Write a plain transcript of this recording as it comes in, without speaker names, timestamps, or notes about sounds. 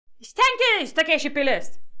Stenkiš, tokia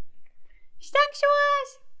šipilis. Stengsiuos.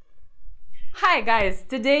 Hi guys,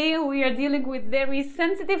 today we are dealing with very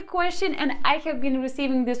sensitive question, and I have been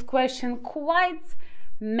receiving this question quite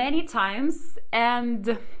many times.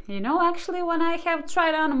 And actually when I have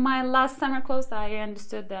tried on my last summer clothes, I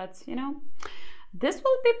understood that this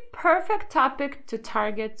will be perfect topic to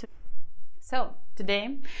target. So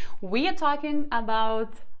today we are talking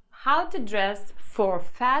about how to dress for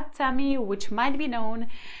fat tummy, which might be known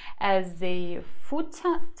as a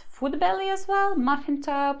food belly as well, muffin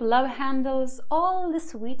top, love handles, all the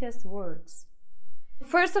sweetest words.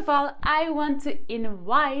 First of all, I want to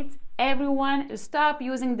invite everyone to stop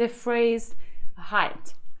using the phrase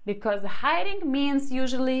hide, because hiding means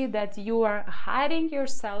usually that you are hiding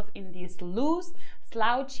yourself in these loose,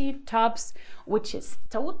 slouchy tops, which is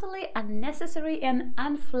totally unnecessary and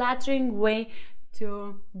unflattering way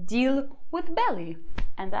to deal with belly,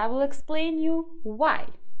 and I will explain you why.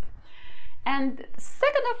 And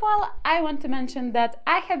second of all, I want to mention that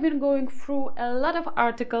I have been going through a lot of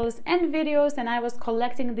articles and videos, and I was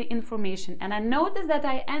collecting the information, and I noticed that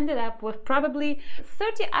I ended up with probably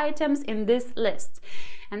 30 items in this list.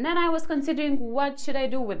 And then I was considering, what should I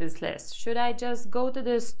do with this list? Should I just go to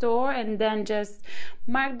the store and then just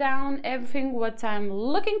mark down everything what I'm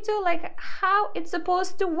looking to, like how it's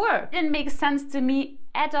supposed to work? It didn't make sense to me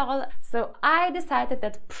at all. So I decided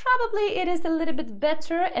that probably it is a little bit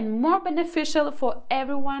better and more beneficial for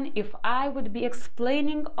everyone if I would be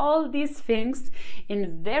explaining all these things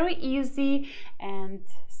in very easy and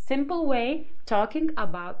simple way, talking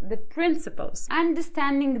about the principles.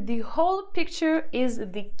 Understanding the whole picture is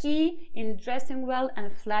the key in dressing well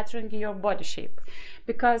and flattering your body shape.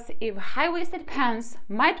 Because if high-waisted pants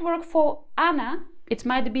might work for Anna, it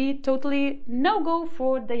might be totally no-go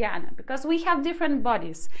for Diana, because we have different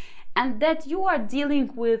bodies, and that you are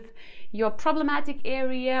dealing with your problematic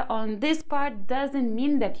area on this part doesn't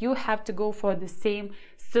mean that you have to go for the same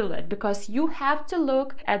silhouette, because you have to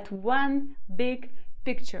look at one big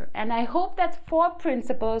picture. And I hope that 4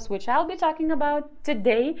 principles, which I'll be talking about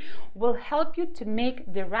today, will help you to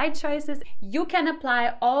make the right choices. You can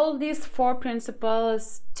apply all these 4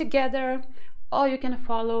 principles together, or you can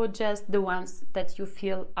follow just the ones that you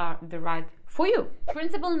feel are the right for you.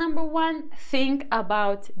 Principle number 1, think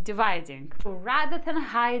about dividing. Rather than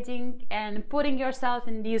hiding and putting yourself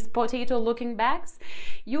in these potato-looking bags,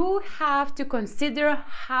 you have to consider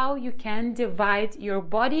how you can divide your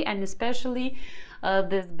body, and especially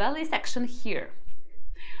this belly section here.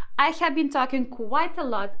 I have been talking quite a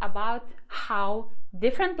lot about how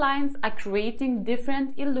different lines are creating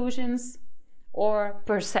different illusions or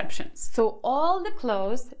perceptions. So all the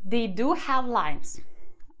clothes, they do have lines.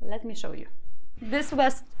 Let me show you. This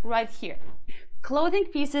vest right here. Clothing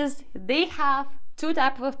pieces, they have 2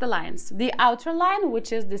 types of the lines. The outer line,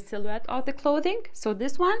 which is the silhouette of the clothing. So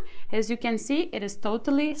this one, as you can see, it is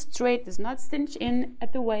totally straight. It's not cinched in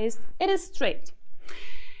at the waist. It is straight.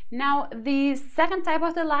 Now, the second type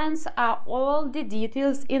of the lines are all the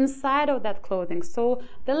details inside of that clothing. So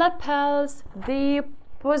the lapels, the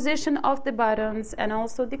position of the buttons, and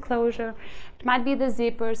also the closure. It might be the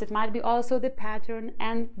zippers, it might be also the pattern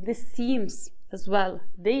and the seams as well.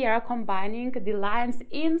 They are combining the lines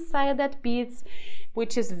inside that piece,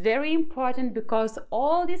 which is very important, because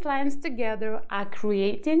all these lines together are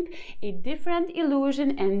creating a different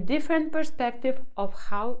illusion and different perspective of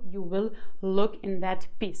how you will look in that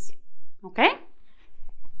piece. Okay?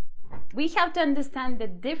 We have to understand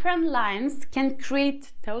that different lines can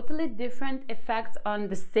create totally different effects on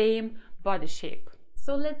the same body shape.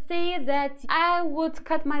 So let's say that I would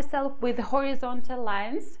cut myself with horizontal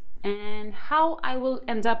lines, and how I will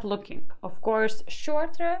end up looking. Of course,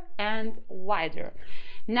 shorter and wider.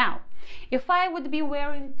 Now, if I would be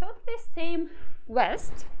wearing totally same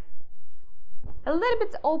vest, a little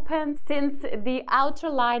bit open, since the outer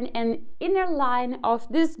line and inner line of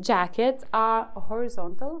this jacket are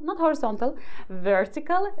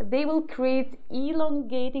vertical, they will create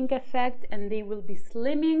elongating effect and they will be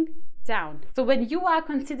slimming down. So when you are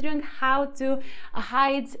considering how to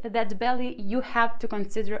hide that belly, you have to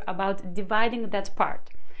consider about dividing that part.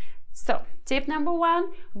 So tip number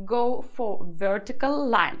 1, go for vertical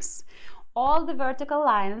lines. All the vertical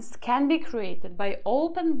lines can be created by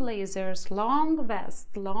open blazers, long vests,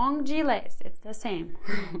 long gilets, it's the same,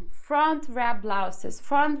 front wrap blouses,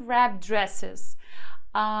 front wrap dresses,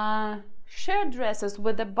 shirt dresses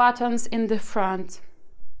with the buttons in the front.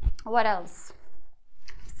 What else?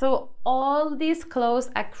 So all these clothes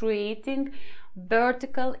are creating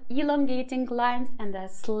vertical elongating lines and are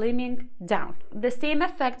slimming down. The same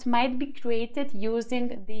effect might be created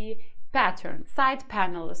using the pattern, side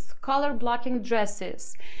panels, color blocking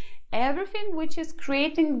dresses, everything which is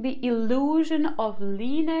creating the illusion of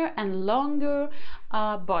leaner and longer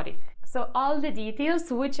body. So all the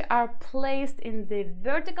details which are placed in the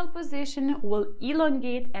vertical position will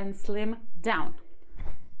elongate and slim down.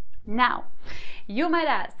 Now, you might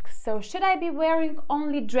ask, so should I be wearing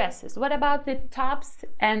only dresses? What about the tops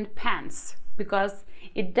and pants? Because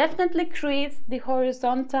it definitely creates the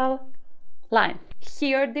horizontal line.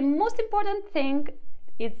 Here, the most important thing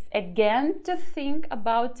is again to think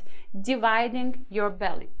about dividing your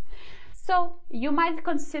belly. So you might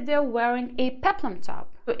consider wearing a peplum top.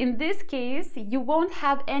 So in this case, you won't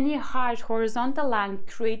have any harsh horizontal line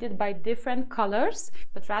created by different colors,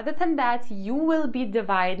 but rather than that, you will be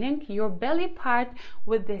dividing your belly part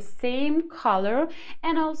with the same color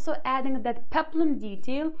and also adding that peplum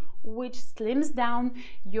detail which slims down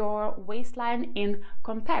your waistline in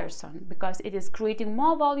comparison, because it is creating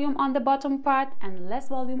more volume on the bottom part and less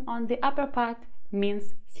volume on the upper part,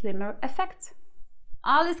 means slimmer effect.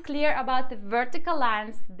 All is clear about the vertical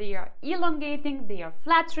lines. They are elongating, they are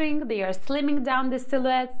flattering, they are slimming down the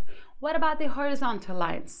silhouettes. What about the horizontal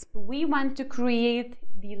lines? We want to create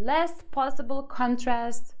the less possible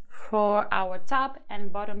contrast for our top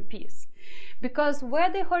and bottom piece. Because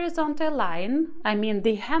where the horizontal line, I mean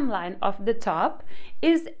the hemline of the top,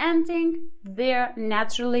 is ending, there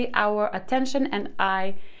naturally our attention and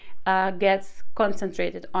eye gets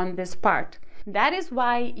concentrated on this part. That is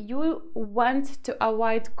why you want to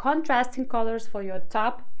avoid contrasting colors for your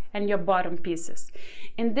top and your bottom pieces.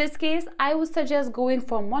 In this case, I would suggest going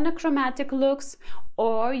for monochromatic looks,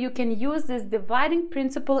 or you can use this dividing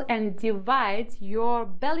principle and divide your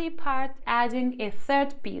belly part, adding a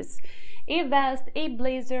third piece, a vest, a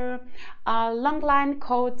blazer, a long line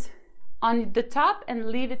coat on the top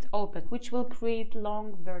and leave it open, which will create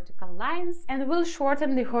long vertical lines and will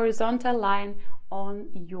shorten the horizontal line on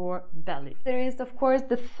your belly. There is, of course,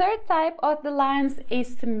 the third type of the lines,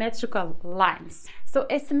 asymmetrical lines. So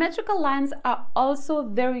asymmetrical lines are also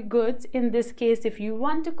very good in this case if you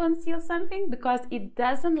want to conceal something, because it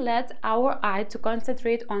doesn't let our eye to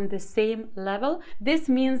concentrate on the same level. This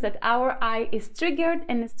means that our eye is triggered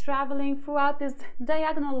and is traveling throughout this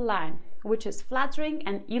diagonal line, which is flattering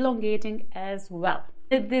and elongating as well.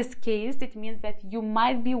 In this case, it means that you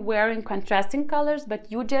might be wearing contrasting colors,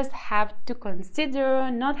 but you just have to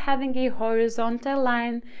consider not having a horizontal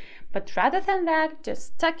line, but rather than that,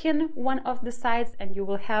 just tuck in one of the sides and you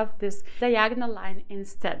will have this diagonal line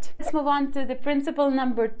instead. Let's move on to the principle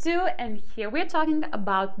number 2, and here we're talking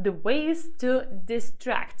about the ways to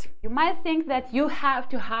distract. You might think that you have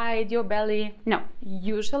to hide your belly. No,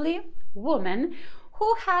 usually women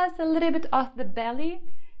who has a little bit of the belly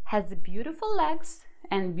has beautiful legs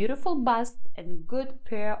and beautiful bust and good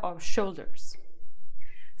pair of shoulders.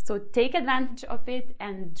 So take advantage of it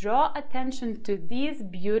and draw attention to these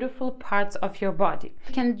beautiful parts of your body.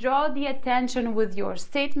 You can draw the attention with your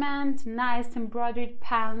statement, nice embroidered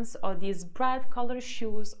pants, or these bright color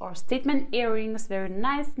shoes, or statement earrings, very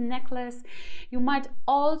nice necklace. You might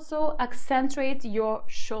also accentuate your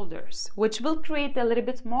shoulders, which will create a little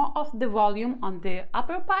bit more of the volume on the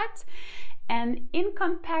upper part. And in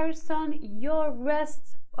comparison, your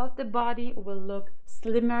rest of the body will look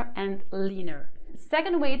slimmer and leaner.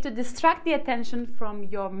 Second way to distract the attention from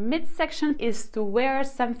your midsection is to wear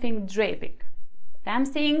something draping. I'm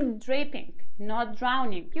saying draping, not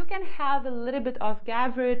drowning. You can have a little bit of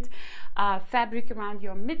gathered fabric around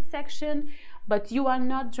your midsection, but you are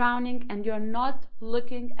not drowning and you're not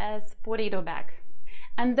looking as potato bag.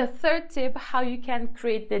 And the third tip, how you can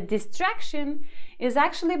create the distraction, is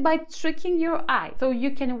actually by tricking your eye. So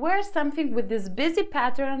you can wear something with this busy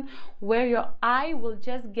pattern where your eye will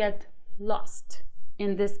just get lost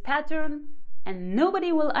in this pattern and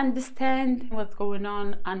nobody will understand what's going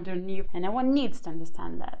on underneath. And no one needs to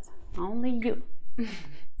understand that, only you.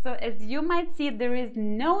 So as you might see, there is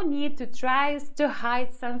no need to try to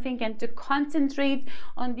hide something and to concentrate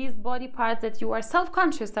on these body parts that you are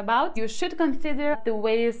self-conscious about. You should consider the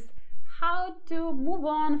ways how to move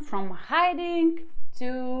on from hiding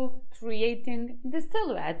to creating the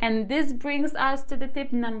silhouette. And this brings us to the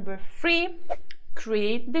tip number 3.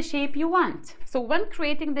 Create the shape you want. So when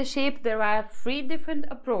creating the shape, there are 3 different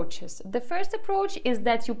approaches. The first approach is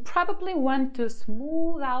that you probably want to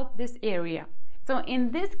smooth out this area. So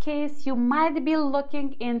in this case, you might be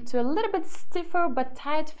looking into a little bit stiffer but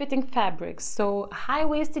tight-fitting fabrics. So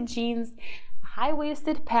high-waisted jeans,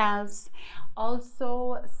 high-waisted pants,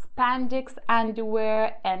 also spandex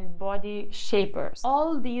underwear and body shapers.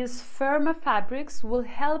 All these firmer fabrics will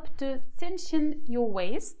help to cinch in your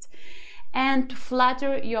waist and to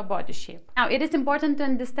flatter your body shape. Now, it is important to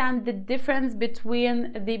understand the difference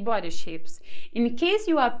between the body shapes. In case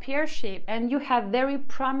you are pear-shaped and you have very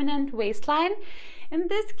prominent waistline, in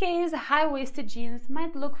this case, high-waisted jeans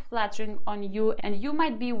might look flattering on you, and you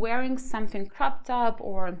might be wearing something crop top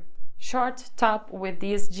or short top with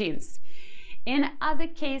these jeans. In other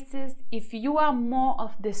cases, if you are more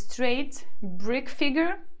of the straight brick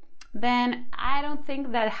figure, then I don't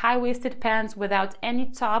think that high-waisted pants without any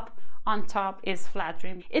top on top is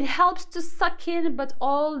flattering. It helps to suck in, but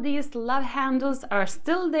all these love handles are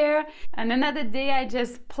still there. And another day I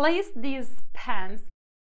just placed these pants.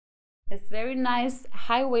 It's very nice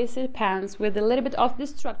high-waisted pants with a little bit of the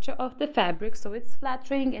structure of the fabric, so it's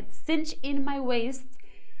flattering, it's cinched in my waist.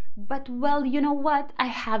 But well, you know what? I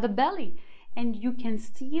have a belly, and you can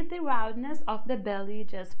see the roundness of the belly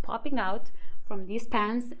just popping out from these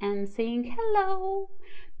pants and saying hello.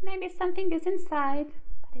 Maybe something is inside,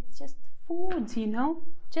 but it's just food, you know,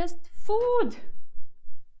 just food.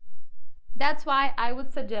 That's why I would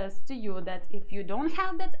suggest to you that if you don't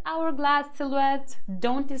have that hourglass silhouette,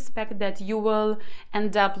 don't expect that you will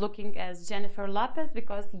end up looking as Jennifer Lopez,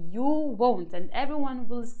 because you won't, and everyone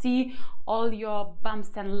will see all your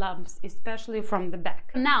bumps and lumps, especially from the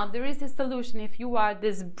back. Now, there is a solution. If you are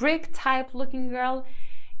this brick type looking girl,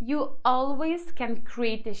 you always can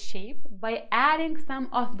create a shape by adding some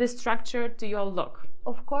of the structure to your look.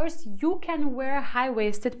 Of course, you can wear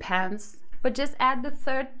high-waisted pants, but just add the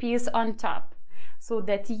third piece on top, so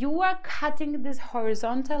that you are cutting this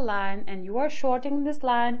horizontal line and you are shortening this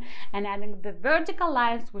line and adding the vertical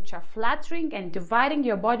lines, which are flattering, and dividing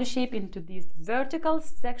your body shape into these vertical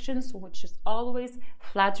sections, which is always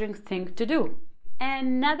flattering thing to do.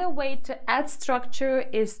 Another way to add structure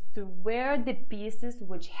is to wear the pieces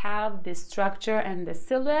which have the structure and the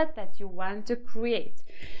silhouette that you want to create.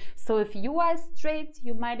 So if you are straight,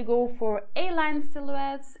 you might go for A-line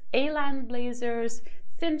silhouettes, A-line blazers,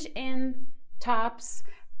 cinch-in tops,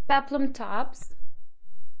 peplum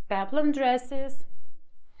dresses.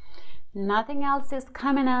 Nothing else is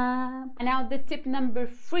coming up. And now the tip number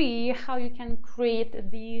 3, how you can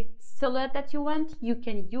create the silhouette that you want. You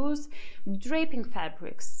can use draping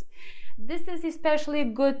fabrics. This is especially a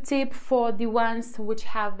good tip for the ones which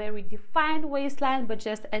have very defined waistline but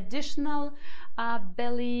just additional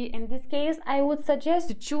belly. In this case, I would suggest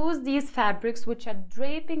to choose these fabrics which are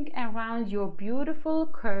draping around your beautiful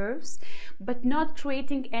curves but not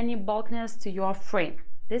creating any bulkiness to your frame.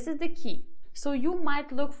 This is the key. So you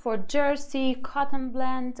might look for jersey, cotton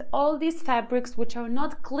blend, all these fabrics which are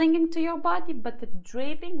not clinging to your body but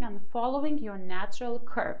draping and following your natural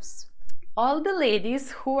curves. All the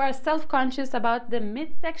ladies who are self-conscious about the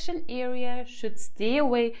midsection area should stay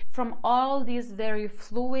away from all these very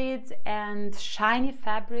fluid and shiny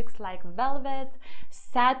fabrics like velvet,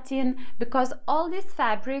 satin, because all these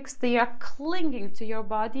fabrics, they are clinging to your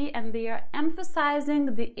body and they are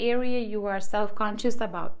emphasizing the area you are self-conscious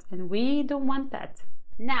about, and we don't want that.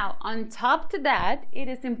 Now, on top to that, it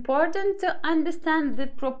is important to understand the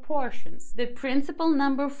proportions. The principle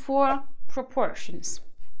number 4, proportions.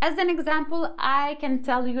 As an example, I can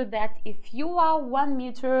tell you that if you are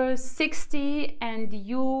 1.60 m and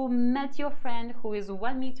you met your friend who is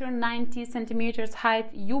 1.90 m height,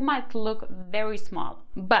 you might look very small.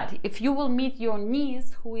 But if you will meet your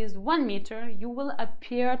niece who is 1 meter, you will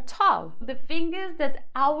appear tall. The thing is that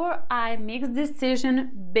our eye makes decision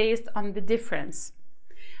based on the difference.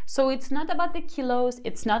 So it's not about the kilos,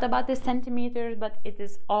 it's not about the centimeters, but it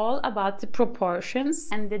is all about the proportions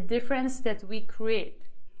and the difference that we create,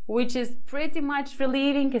 which is pretty much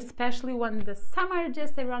relieving, especially when the summer is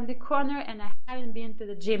just around the corner and I haven't been to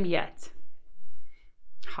the gym yet.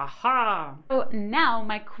 Haha! So now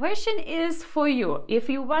my question is for you. If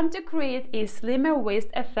you want to create a slimmer waist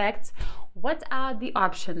effect, what are the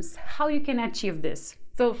options? How you can achieve this?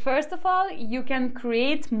 So first of all, you can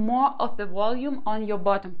create more of the volume on your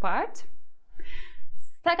bottom part.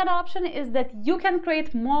 Second option is that you can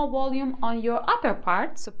create more volume on your upper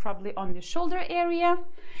part, so probably on the shoulder area.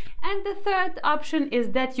 And the third option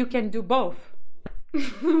is that you can do both,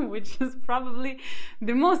 which is probably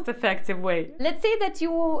the most effective way. Let's say that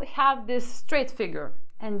you have this straight figure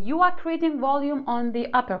and you are creating volume on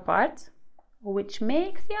the upper part, which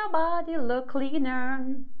makes your body look leaner.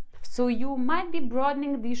 So you might be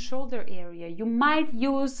broadening the shoulder area, you might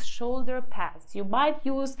use shoulder pads, you might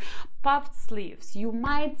use puffed sleeves, you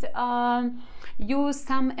might use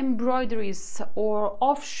some embroideries or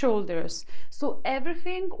off shoulders. So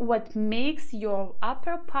everything what makes your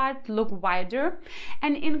upper part look wider,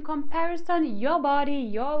 and in comparison your body,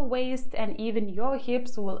 your waist and even your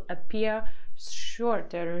hips will appear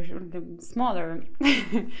shorter, smaller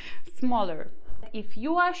smaller. If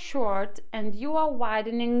you are short and you are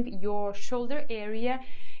widening your shoulder area,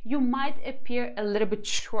 you might appear a little bit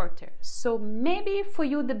shorter. So maybe for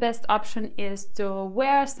you the best option is to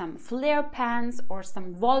wear some flare pants or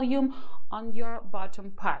some volume on your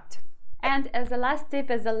bottom part. And as a last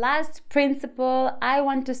tip, as a last principle, I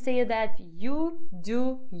want to say that you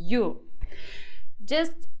do you.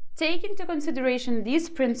 Just take into consideration these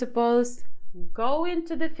principles, go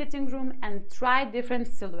into the fitting room and try different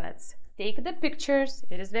silhouettes. Take the pictures,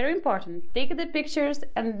 it is very important. Take the pictures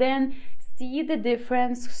and then see the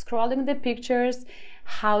difference, scrolling the pictures.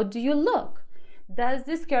 How do you look? Does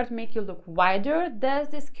this skirt make you look wider? Does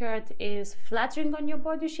this skirt is flattering on your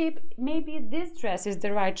body shape? Maybe this dress is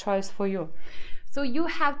the right choice for you. So you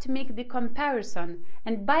have to make the comparison,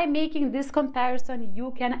 and by making this comparison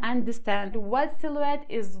you can understand what silhouette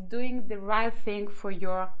is doing the right thing for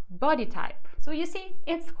your body type. So you see,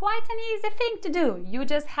 it's quite an easy thing to do. You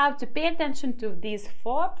just have to pay attention to these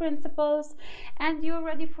 4 principles and you're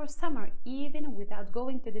ready for summer even without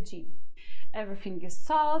going to the gym. Everything is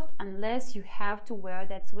solved unless you have to wear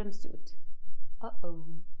that swimsuit. Uh-oh.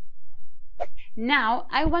 Now,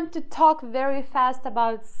 I want to talk very fast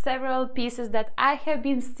about several pieces that I have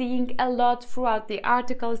been seeing a lot throughout the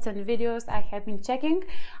articles and videos I have been checking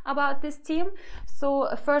about this theme.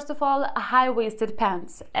 So, first of all, high-waisted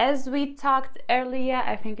pants. As we talked earlier,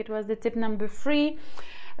 I think it was the tip number 3,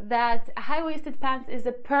 that high-waisted pants is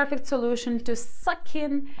a perfect solution to suck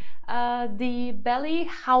in the belly.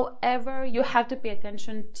 However, you have to pay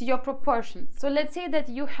attention to your proportions. So let's say that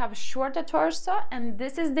you have shorter torso, and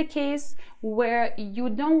this is the case where you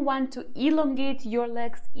don't want to elongate your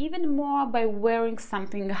legs even more by wearing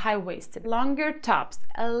something high-waisted. Longer tops.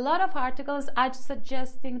 A lot of articles are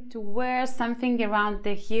suggesting to wear something around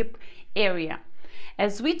the hip area.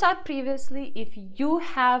 As we talked previously, if you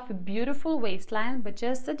have a beautiful waistline but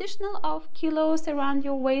just additional of kilos around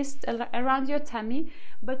your waist, around your tummy,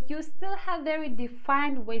 but you still have very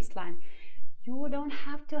defined waistline, you don't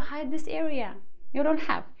have to hide this area. You don't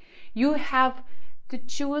have. You have to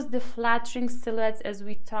choose the flattering silhouettes as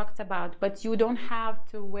we talked about, but you don't have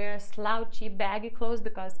to wear slouchy baggy clothes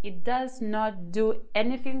because it does not do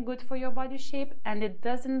anything good for your body shape and it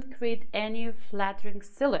doesn't create any flattering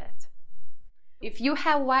silhouette. If you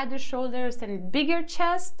have wider shoulders and bigger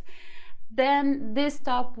chest, then this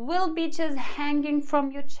top will be just hanging from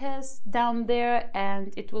your chest down there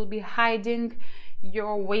and it will be hiding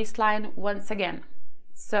your waistline once again.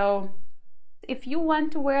 So if you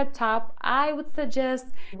want to wear a top, I would suggest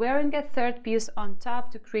wearing a third piece on top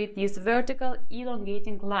to create these vertical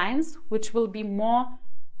elongating lines, which will be more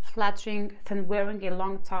flattering than wearing a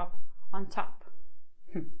long top on top.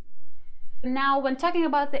 Now, when talking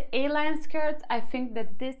about the A-line skirts, I think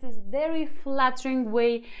that this is very flattering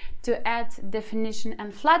way to add definition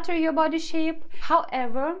and flatter your body shape.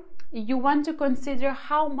 However, you want to consider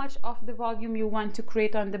how much of the volume you want to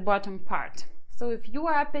create on the bottom part. So if you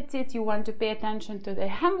are petite, you want to pay attention to the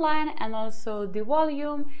hemline and also the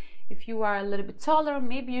volume. If you are a little bit taller,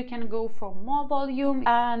 maybe you can go for more volume.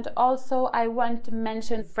 And also I want to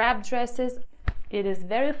mention wrap dresses. It is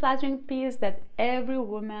very flattering piece that every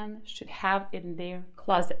woman should have in their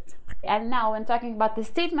closet. And now when talking about the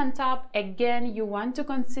statement top, again, you want to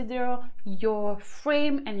consider your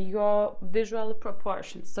frame and your visual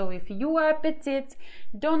proportions. So if you are petite,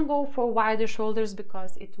 don't go for wider shoulders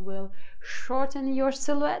because it will shorten your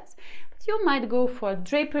silhouette. But you might go for a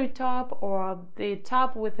drapery top or the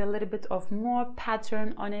top with a little bit of more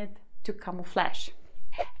pattern on it to camouflage.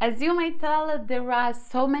 As you may tell, there are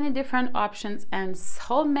so many different options and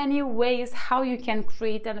so many ways how you can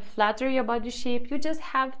create and flatter your body shape. You just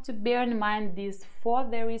have to bear in mind these 4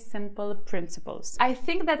 very simple principles. I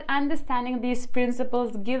think that understanding these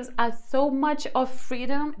principles gives us so much of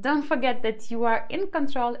freedom. Don't forget that you are in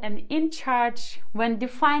control and in charge when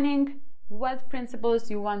defining what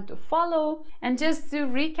principles you want to follow. And just to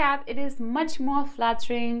recap, it is much more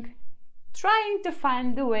flattering trying to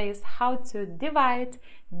find the ways how to divide,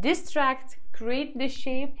 distract, create the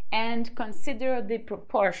shape and consider the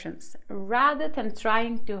proportions rather than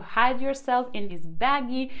trying to hide yourself in these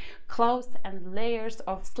baggy clothes and layers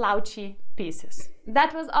of slouchy pieces.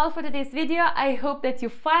 That was all for today's video. I hope that you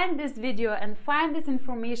find this video and find this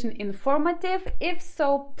information informative. If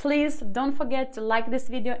so, please don't forget to like this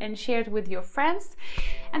video and share it with your friends.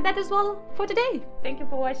 And that is all for today. Thank you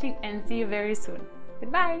for watching and see you very soon.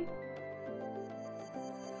 Goodbye.